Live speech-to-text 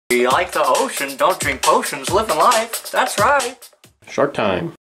We like the ocean, don't drink potions, living life. That's right. Shark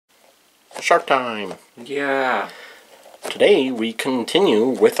time. Shark time. Yeah. Today we continue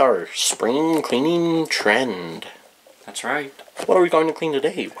with our spring cleaning trend. That's right. What are we going to clean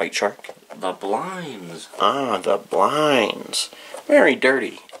today, White Shark? The blinds. Ah, the blinds. Very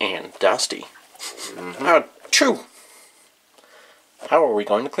dirty and dusty. True. How are we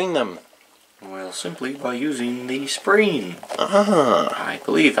going to clean them? Well, simply by using the spring. Ah. I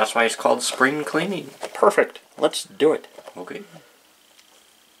believe that's why it's called spring cleaning. Perfect. Let's do it. Okay.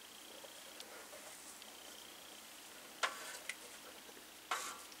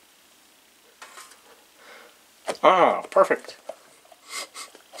 Ah, perfect.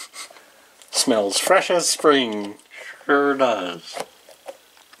 Smells fresh as spring. Sure does.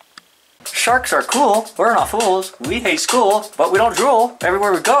 Sharks are cool, we're not fools. We hate school, but we don't drool.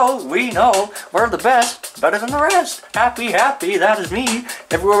 Everywhere we go, we know we're the best, better than the rest. Happy, happy, that is me.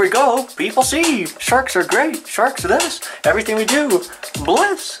 Everywhere we go, people see. Sharks are great, sharks are this. Everything we do,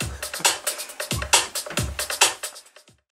 bliss.